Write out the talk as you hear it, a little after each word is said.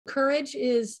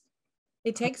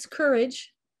It takes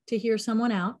courage to hear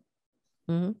someone out,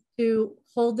 to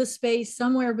hold the space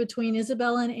somewhere between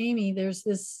Isabella and Amy. There's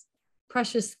this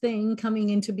precious thing coming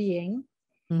into being.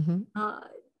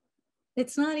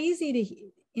 It's not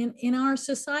easy in our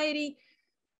society.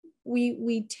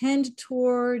 We tend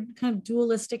toward kind of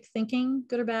dualistic thinking,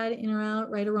 good or bad, in or out,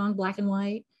 right or wrong, black and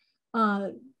white.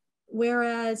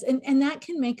 Whereas, and that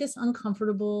can make us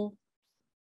uncomfortable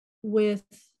with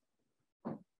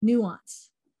nuance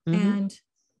and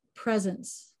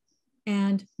presence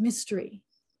and mystery.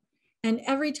 And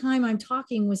every time I'm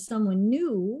talking with someone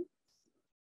new,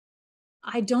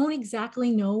 I don't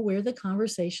exactly know where the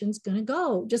conversation's going to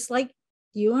go, just like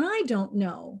you and I don't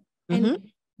know.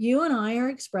 And you and I are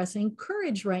expressing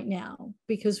courage right now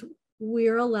because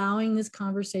we're allowing this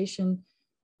conversation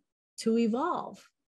to evolve.